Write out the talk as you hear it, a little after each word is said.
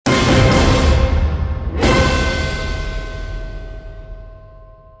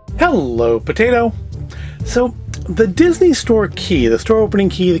Hello, Potato! So, the Disney Store key, the store opening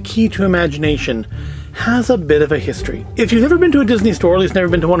key, the key to imagination, has a bit of a history. If you've never been to a Disney store, or at least never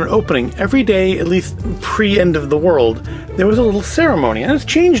been to one at opening, every day, at least pre-end of the world, there was a little ceremony, and it's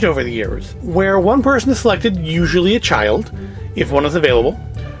changed over the years, where one person is selected, usually a child, if one is available,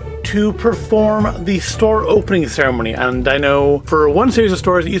 to perform the store opening ceremony. And I know for one series of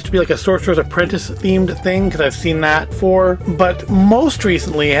stores, it used to be like a Sorcerer's Apprentice themed thing, because I've seen that before. But most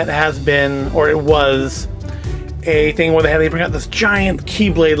recently, it has been, or it was, a thing where they bring out this giant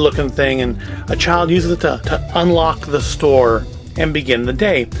keyblade looking thing, and a child uses it to unlock the store and begin the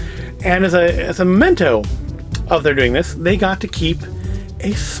day. And as a memento of their doing this, they got to keep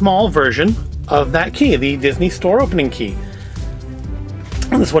a small version of that key, the Disney Store opening key.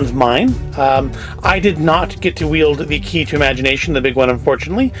 And this one's mine. I did not get to wield the key to imagination, the big one,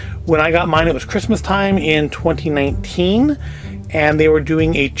 unfortunately. When I got mine, it was Christmas time in 2019, and they were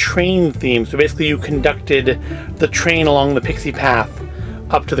doing a train theme. So basically you conducted the train along the Pixie Path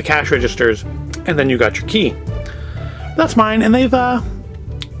up to the cash registers, and then you got your key. That's mine, and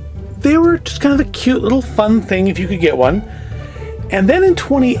they were just kind of a cute little fun thing if you could get one. And then in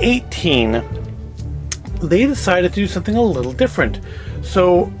 2018, they decided to do something a little different.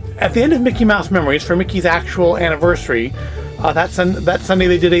 So at the end of Mickey Mouse Memories, for Mickey's actual anniversary, that Sunday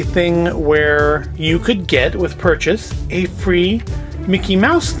they did a thing where you could get, with purchase, a free Mickey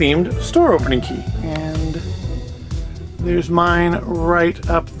Mouse themed store opening key. And there's mine right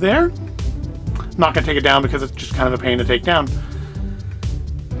up there. I'm not going to take it down because it's just kind of a pain to take down.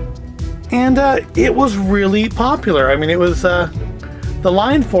 And it was really popular. I mean, it was, the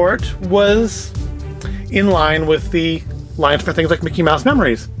line for it was in line with the lines for things like Mickey Mouse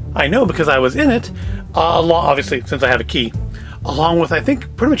Memories. I know because I was in it, obviously since I have a key, along with I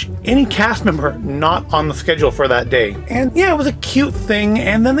think pretty much any cast member not on the schedule for that day. And yeah, it was a cute thing,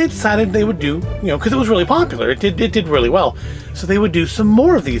 and then they decided they would do, because it was really popular, it did really well, so they would do some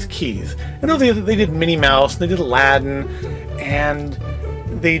more of these keys. And they did Minnie Mouse, and they did Aladdin, and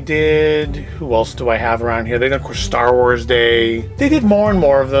they did, who else do I have around here? They did, of course, Star Wars Day. They did more and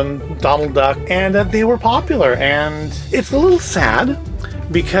more of them, Donald Duck, and they were popular. And it's a little sad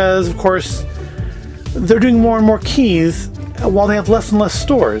because, of course, they're doing more and more keys while they have less and less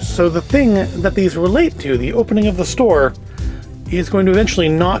stores. So the thing that these relate to, the opening of the store, is going to eventually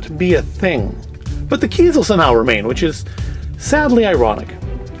not be a thing. But the keys will somehow remain, which is sadly ironic.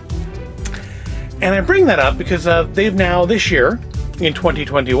 And I bring that up because they've now, this year, in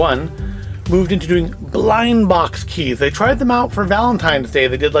 2021, moved into doing blind box keys. They tried them out for Valentine's Day.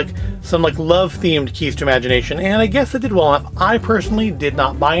 They did some love themed keys to imagination, and I guess they did well enough. I personally did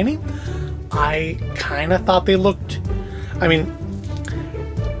not buy any. I kind of thought they looked, I mean,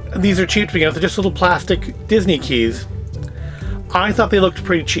 these are cheap to begin with. They're just little plastic Disney keys. I thought they looked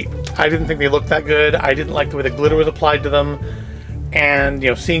pretty cheap. I didn't think they looked that good. I didn't like the way the glitter was applied to them, and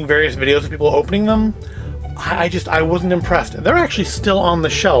seeing various videos of people opening them, I wasn't impressed. They're actually still on the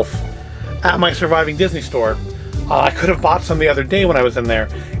shelf at my surviving Disney store. I could have bought some the other day when I was in there,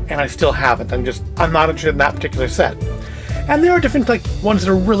 and I still haven't. I'm not interested in that particular set. And there are different ones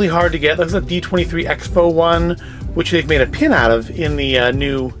that are really hard to get. There's a D23 Expo one, which they've made a pin out of in the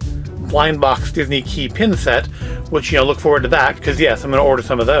new blind box Disney key pin set, which look forward to that, because yes, I'm going to order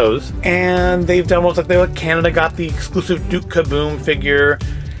some of those. And they've done ones Canada got the exclusive Duke Kaboom figure,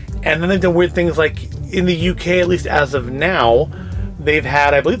 and then they've done weird things like in the UK, at least as of now, they've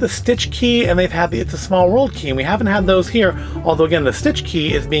had, I believe, the Stitch key, and they've had the It's a Small World key, and we haven't had those here, although again, the Stitch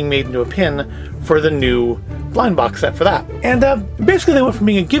key is being made into a pin for the new blind box set for that. And basically they went from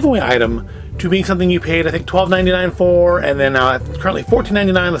being a giveaway item to being something you paid, I think, $12.99 for, and then currently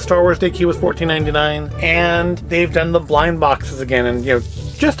 $14.99. The Star Wars Day key was $14.99, and they've done the blind boxes again, and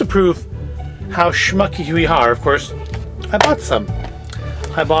just to prove how schmucky we are, of course, I bought some.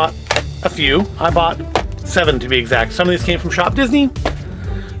 I bought a few. I bought 7 to be exact. Some of these came from Shop Disney,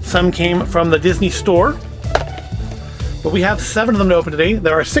 some came from the Disney Store, but we have 7 of them to open today.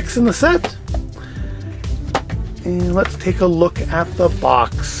 There are 6 in the set, and let's take a look at the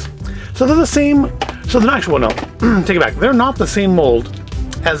box. So they're the same, no, take it back. They're not the same mold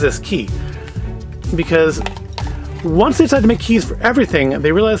as this key, because once they decided to make keys for everything,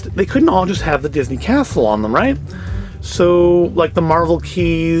 they realized they couldn't all just have the Disney Castle on them, right? So, the Marvel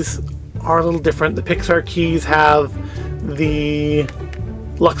keys are a little different. The Pixar keys have the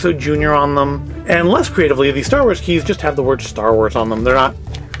Luxo Jr. on them. And less creatively, the Star Wars keys just have the word Star Wars on them. They're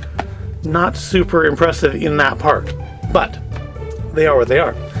not super impressive in that part. But they are what they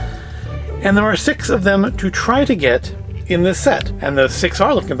are. And there are 6 of them to try to get in this set. And the 6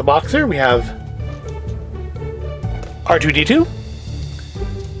 are, looking at the box here, we have R2-D2,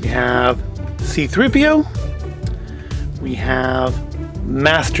 We have C-3PO. We have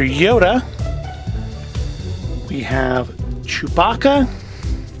Master Yoda. We have Chewbacca.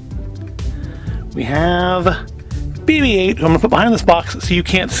 We have BB-8, who I'm going to put behind this box so you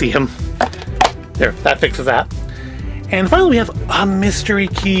can't see him. There, that fixes that. And finally we have a mystery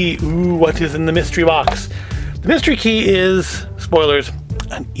key. Ooh, what is in the mystery box? The mystery key is, spoilers,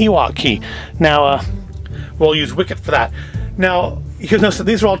 an Ewok key. Now, we'll use Wicket for that. Now, you can notice that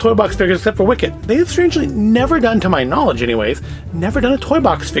these are all toy box figures except for Wicket. They've strangely never done, to my knowledge anyways, never done a toy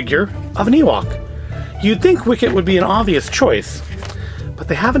box figure of an Ewok. You'd think Wicket would be an obvious choice, but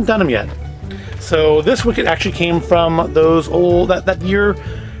they haven't done them yet. So this Wicket actually came from those old, that year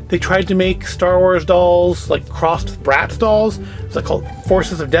they tried to make Star Wars dolls, like crossed with Bratz dolls. It's like called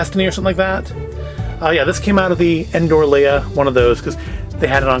Forces of Destiny or something like that. Yeah, this came out of the Endor Leia, one of those, because they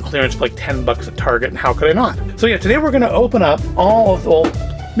had it on clearance for like 10 bucks at Target, and how could I not? So yeah, today we're going to open up all of, well,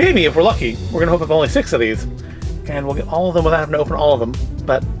 maybe if we're lucky, we're going to open up only 6 of these, and we'll get all of them without having to open all of them,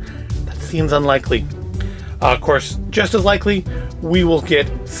 but that seems unlikely. Of course, just as likely, we will get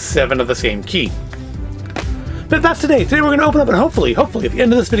 7 of the same key. But that's today. Today we're going to open up, and hopefully at the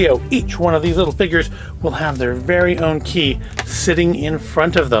end of this video, each one of these little figures will have their very own key sitting in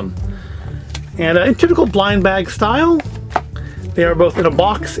front of them. And in typical blind bag style, they are both in a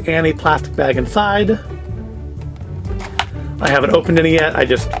box and a plastic bag inside. I haven't opened any yet. I've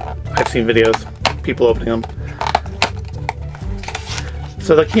seen videos, people opening them.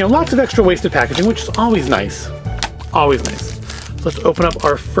 So like, you know, lots of extra wasted packaging, which is always nice. Always nice. So let's open up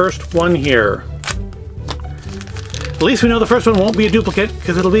our first one here. At least we know the first one won't be a duplicate,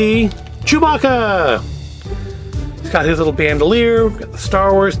 because it'll be Chewbacca! He's got his little bandolier, we've got the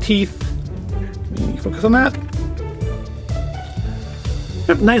Star Wars teeth. Can you focus on that?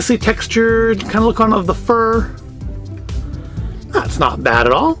 Yep, nicely textured, kind of look on of the fur. That's not bad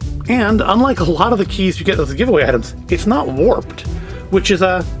at all. And unlike a lot of the keys you get as giveaway items, it's not warped, which is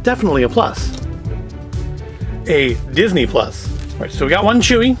definitely a plus. A Disney plus. All right, so we got one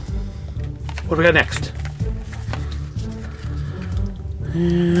Chewie. What do we got next?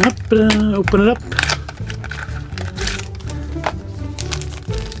 Open it up.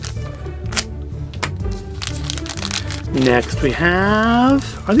 Next we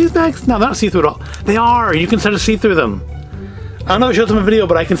have... Are these bags? No, they're not see-through at all. They are! You can set a see-through them. I don't know if it shows them in a video,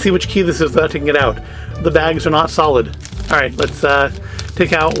 but I can see which key this is without taking it out. The bags are not solid. Alright, let's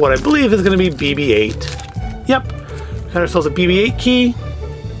take out what I believe is going to be BB-8. Yep. Got ourselves a BB-8 key.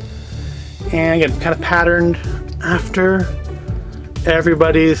 And again, kind of patterned after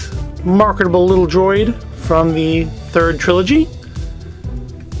everybody's marketable little droid from the 3rd trilogy.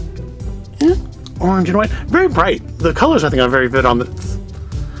 Yeah, orange and white. Very bright. The colors I think are very vivid on this.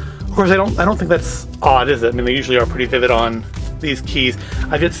 Of course, I don't think that's odd, is it? I mean, they usually are pretty vivid on these keys.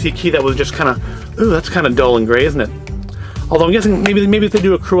 I've yet to see a key that was just kind of, ooh, that's kind of dull and gray, isn't it? Although I'm guessing maybe if they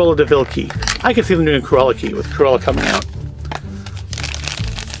do a Cruella de Vil key. I could see them doing a Cruella key with Cruella coming out.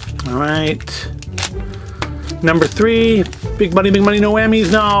 All right. Number 3, big money, no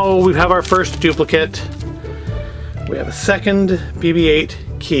whammies. No, we have our first duplicate. We have a second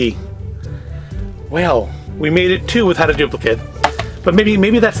BB-8 key. Well, we made it 2 without a duplicate. But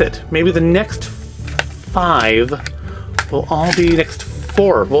maybe that's it. Maybe the next 5 will all be, next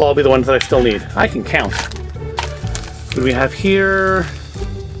 4 will all be the ones that I still need. I can count. What do we have here?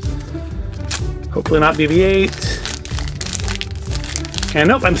 Hopefully not BB-8. And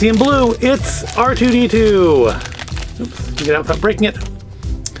nope, I'm seeing blue. It's R2-D2. Oops, get out without breaking it.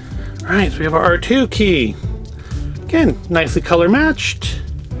 All right, so we have our R2 key. Again, nicely color matched.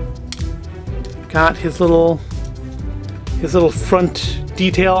 Got his little front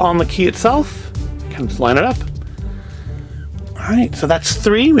detail on the key itself. Kind of just line it up. All right, so that's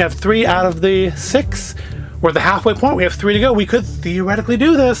 3. We have 3 out of the 6. We're at the halfway point. We have 3 to go. We could theoretically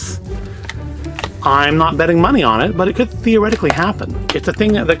do this. I'm not betting money on it, but it could theoretically happen. It's a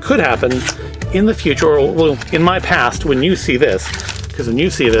thing that could happen in the future, or well, in my past when you see this. Because when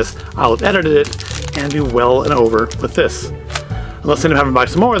you see this, I'll have edited it and be well and over with this. Unless I end up having to buy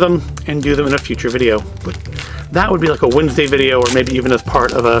some more of them and do them in a future video. But that would be like a Wednesday video, or maybe even as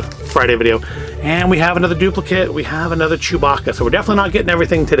part of a Friday video. And we have another duplicate. We have another Chewbacca. So we're definitely not getting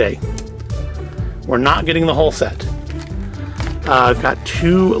everything today. We're not getting the whole set. I've got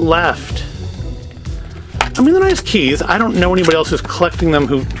 2 left. I mean, they're nice keys. I don't know anybody else who's collecting them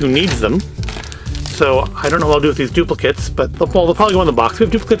who needs them. So I don't know what I'll do with these duplicates, but they'll probably go in the box. We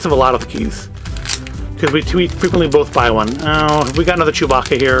have duplicates of a lot of the keys. Because we frequently both buy one. Oh, have we got another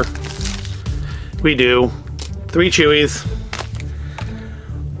Chewbacca here? We do. 3 Chewies.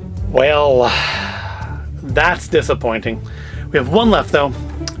 Well, that's disappointing. We have 1 left though.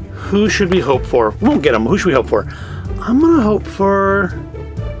 Who should we hope for? We won't get him. Who should we hope for? I'm gonna hope for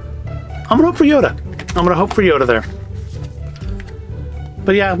Yoda. I'm gonna hope for Yoda there.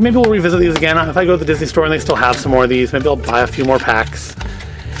 But yeah, maybe we'll revisit these again. If I go to the Disney store and they still have some more of these, maybe I'll buy a few more packs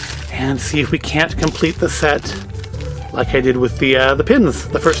and see if we can't complete the set like I did with the pins,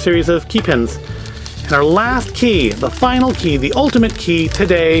 the first series of key pins. And our last key, the final key, the ultimate key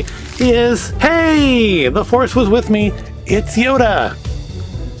today is, hey, the Force was with me, it's Yoda.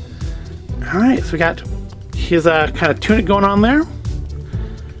 All right, so we got his kind of tunic going on there.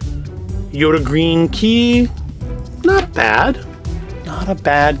 Yoda green key, not bad. Not a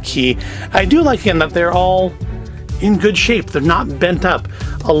bad key. I do like, again, that they're all in good shape. They're not bent up.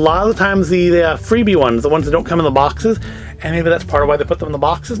 A lot of the times the freebie ones, the ones that don't come in the boxes, and maybe that's part of why they put them in the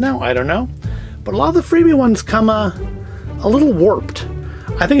boxes now, I don't know. But a lot of the freebie ones come a little warped.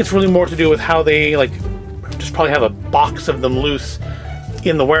 I think it's really more to do with how they, like, just probably have a box of them loose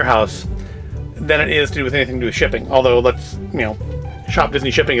in the warehouse than it is to do with anything to do with shipping. Although, let's, you know, Shop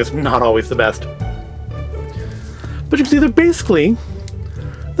Disney shipping is not always the best. But you can see they're basically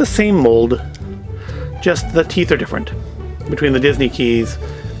the same mold, just the teeth are different between the Disney keys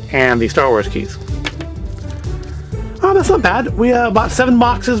and the Star Wars keys. Oh, that's not bad. We bought 7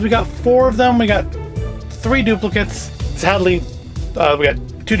 boxes. We got 4 of them. We got 3 duplicates. Sadly, we got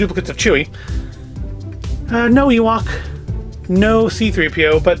 2 duplicates of Chewie. No Ewok, no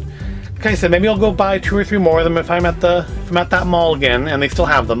C-3PO, but like I said, maybe I'll go buy 2 or 3 more of them if I'm at that mall again and they still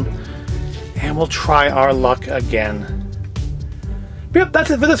have them, and we'll try our luck again. But yep,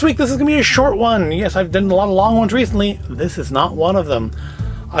 that's it for this week. This is going to be a short one. Yes, I've done a lot of long ones recently. This is not one of them.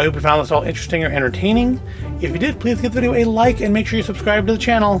 I hope you found this all interesting or entertaining. If you did, please give the video a like and make sure you subscribe to the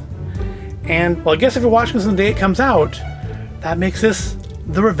channel. And, well, I guess if you're watching this on the day it comes out, that makes this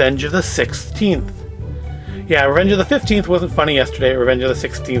the Revenge of the 16th. Yeah, Revenge of the 15th wasn't funny yesterday. Revenge of the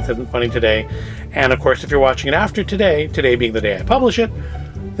 16th isn't funny today. And, of course, if you're watching it after today, today being the day I publish it,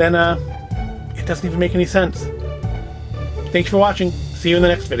 then it doesn't even make any sense. Thanks for watching. See you in the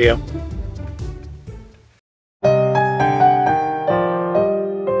next video.